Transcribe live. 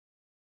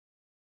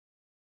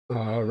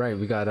All right,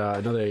 we got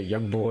another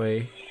young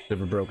boy,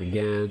 never broke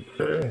again.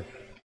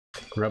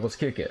 Rebels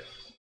kick it.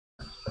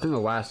 I think the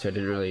last two I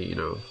didn't really,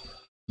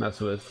 mess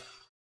with,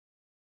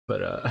 but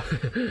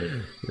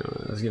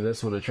let's give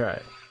this one a try.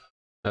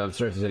 I'm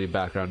sorry if there's any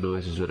background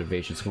noise. There's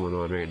renovations going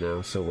on right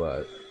now,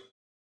 so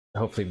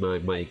hopefully my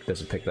mic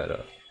doesn't pick that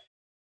up.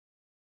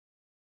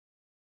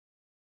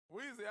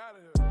 Weezy out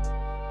of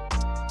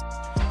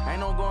here.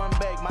 Ain't no going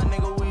back, my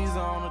nigga Weezy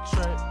on the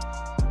track.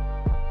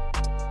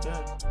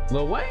 Yeah.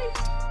 Lil Wayne?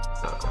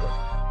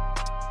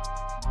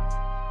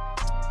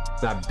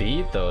 That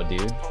beat though,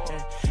 dude.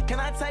 Can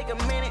I take a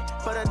minute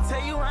for to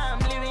tell you how I'm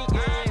living?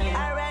 Yeah.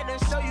 I'd rather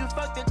show you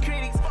fuck the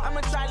critics.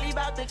 I'ma try leave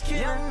out the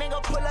kid. Young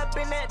nigga pull up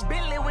in that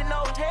Bentley with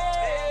no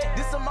head.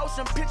 This a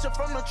motion picture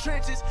from the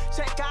trenches.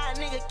 Check how a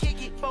nigga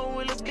kick it.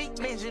 4-wheeler big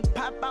engine.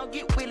 Pop out,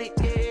 get with it,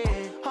 yeah.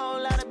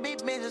 Whole lot of big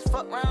bitches.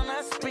 Fuck round,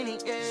 I spin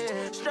it,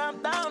 yeah.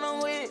 Strap down,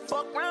 I'm with it.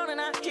 Fuck round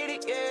and I hit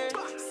it, yeah.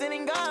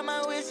 Sending God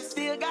my wishes.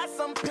 Still got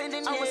some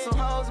pending, yeah. I'm with some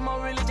hoes more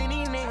really than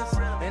these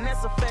niggas. And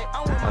that's a fact.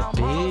 I'm with my hoes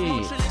more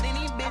really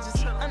than these bitches.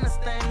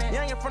 Understand that.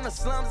 Youngin' from the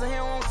slums and he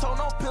don't tote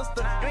no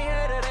pistol. You ain't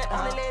heard of that.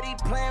 Only lady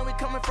playing, we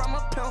coming from a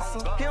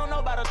pencil. He don't know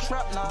about a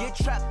trap now. Get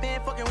trapped in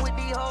fucking with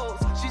these hoes.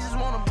 She just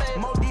want a baby.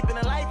 More deep in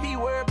the life, he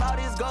worry about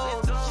his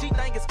goals. She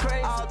think it's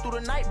crazy. All through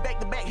the night, back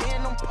to back,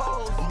 hitting them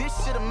poles. This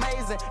shit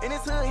amazing. In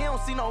his hood, he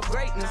don't see no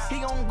greatness. He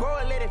gon' grow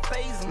and let it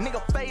phase him.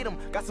 Nigga fade him.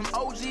 Got some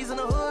OGs in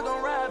the hood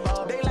gon' ride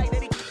ball. They like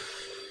that he.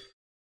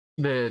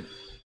 Man,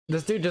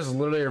 this dude just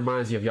literally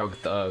reminds me of Young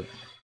Thug.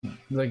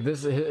 Like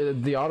this,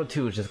 the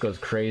auto-tune just goes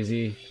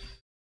crazy.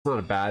 It's not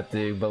a bad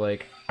thing, but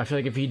like I feel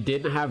like if he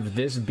didn't have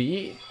this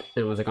beat,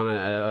 it was like on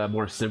a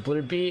more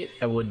simpler beat,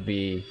 it would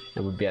be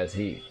as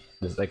heat.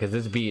 Like, cause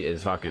this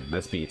beat's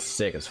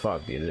sick as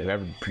fuck, dude. If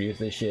ever produced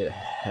this shit,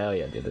 hell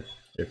yeah, dude.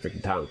 They're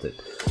freaking talented.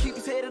 Keep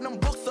his head in them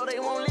books so they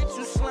won't let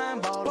you slime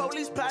ball.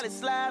 Police probably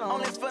slide on.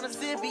 Only for to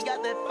see if he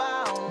got that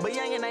fire on. But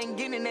youngin' ain't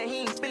getting that,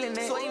 he ain't feeling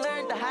that. So he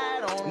learned to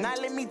hide on. Now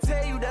let me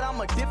tell you that I'm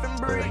a different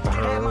breed.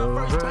 Had my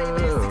first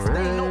baby at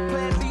 16, no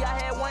plan B, I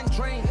had one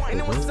dream. And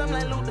it was something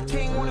like Luther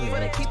King wanted for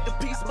to keep the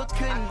peace, but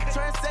couldn't.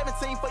 Turned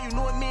 17 for you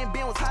knew it, me and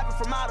Ben was hopping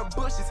from out of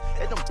bushes.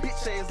 At them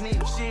bitch ass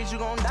niggas. Shit, you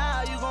gon'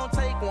 die, you gon'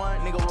 take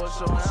one. Nigga, what's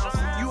your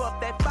house? You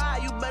up that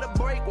fire, you better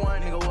break one.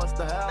 Nigga, what's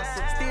the house?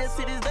 Still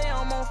to this day,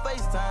 I'm on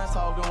FaceTime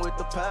talking with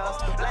the pals.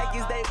 Like,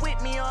 is they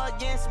with me or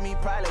against me?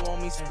 Probably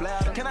want me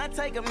splatter. Can I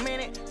take a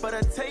minute for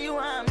to tell you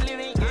how I'm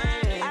living?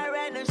 Yeah. I'd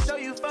rather show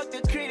you fuck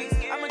the critics.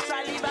 I'ma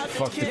try leave out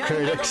Fuck the the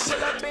critics.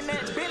 Pull up in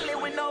that Bentley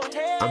with no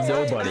head. I'm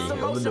nobody. I'm a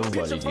motion nobody,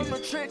 picture from dude. the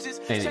trenches.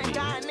 Ain't Check me.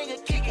 how a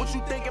nigga kick it. What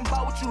you thinking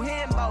about? What you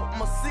hearing about?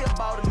 I'ma see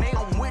about it, nigga.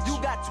 I'm with you.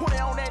 Got 20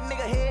 on that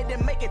nigga head,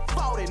 then make it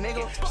 40,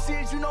 nigga.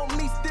 Shit, you know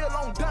me still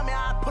on dummy.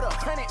 I put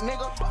 100,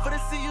 nigga. For to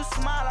see you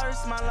smile, I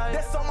smile like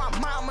that's on my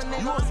mama,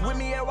 nigga. You was with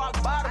me at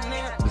rock bottom,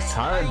 nigga. It's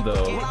hard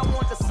though. When I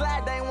want to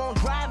slide, they won't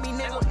drive me,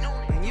 nigga.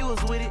 And you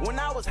was with it. When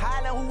I was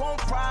hiding, who want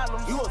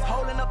problems? You was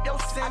holding up your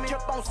semi. I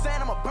kept on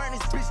saying I'ma burn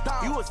this bitch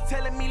down. You was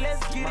telling me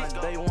let's get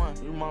it. Day one,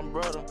 you my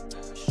brother,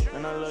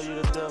 and I love you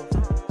to death.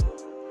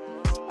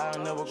 I'll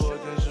never go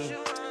against you.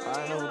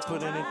 I never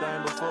put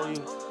anything before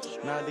you.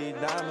 Not these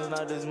diamonds,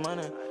 not this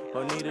money,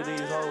 or neither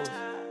these hoes.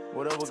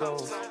 Whatever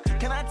goes.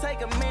 Can I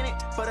take a minute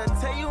for to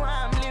tell you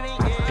how I'm living?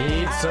 Yeah.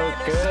 Beat's so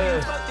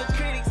good. Fuck the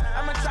critics.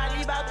 I'ma try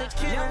leave out the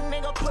kid. Young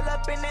nigga pull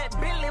up in that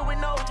Bentley with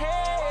no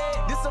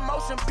head. This a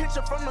motion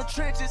picture from the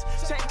trenches.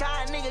 Check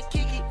how a nigga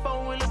kick it.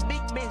 4-wheeler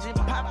big engine.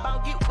 Pop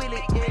out, get with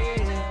it,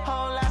 yeah.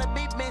 Whole lot of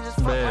big benches.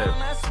 Fuck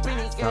round, I spin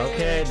it, yeah.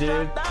 Okay,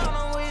 dude. Strap down,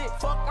 I'm with it.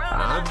 Fuck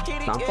round, I'm I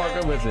hit it, yeah.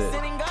 fucking with it.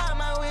 Sending God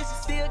my wishes.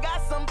 Still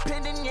got some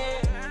pending,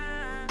 yeah.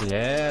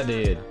 Yeah,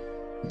 dude.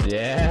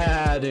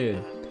 Yeah,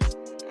 dude.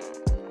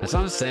 That's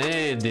what I'm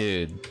saying,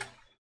 dude.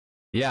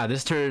 Yeah,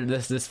 this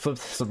flipped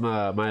some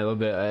my little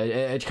bit.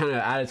 It kind of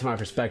added to my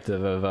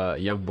perspective of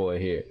young boy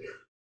here.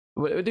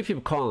 What do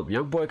people call him?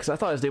 Young boy? Because I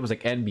thought his name was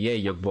like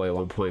NBA young boy at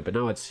one point, but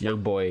now it's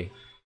young boy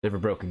never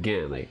broke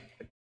again. Like,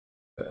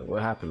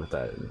 what happened with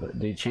that?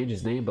 Did he change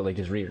his name, but like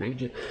just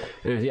rearrange it?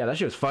 Anyways, yeah, that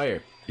shit was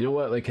fire. You know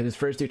what? Like his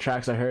first two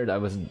tracks I heard, I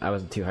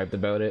wasn't too hyped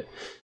about it.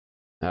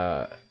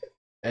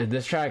 And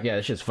this track, yeah,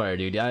 this shit's fire,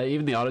 dude.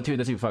 Even the auto-tune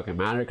doesn't even fucking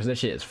matter because this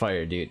shit is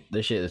fire, dude.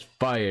 This shit is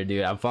fire,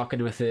 dude. I'm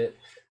fucking with it.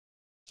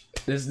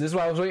 This is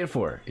what I was waiting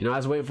for. You know, I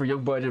was waiting for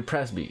YoungBoy to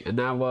impress me, and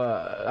now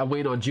I'm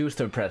waiting on Juice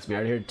to impress me. I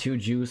already heard 2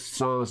 Juice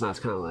songs, and I was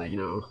kind of like, I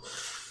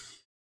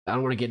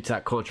don't want to get into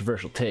that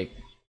controversial take.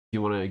 If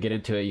you want to get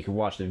into it, you can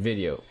watch the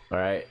video, all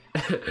right?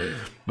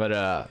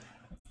 But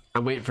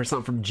I'm waiting for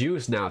something from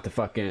Juice now to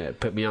fucking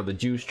put me on the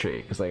Juice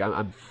train. Cause like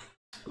I'm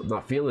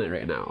not feeling it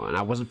right now, and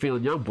I wasn't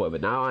feeling YoungBoy,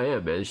 but now I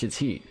am, man. This shit's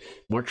heat.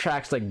 More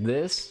tracks like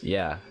this,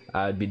 yeah,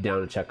 I'd be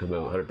down to check them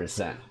out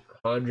 100%.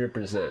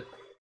 100%.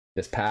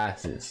 This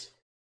passes.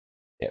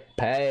 It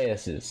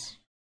passes.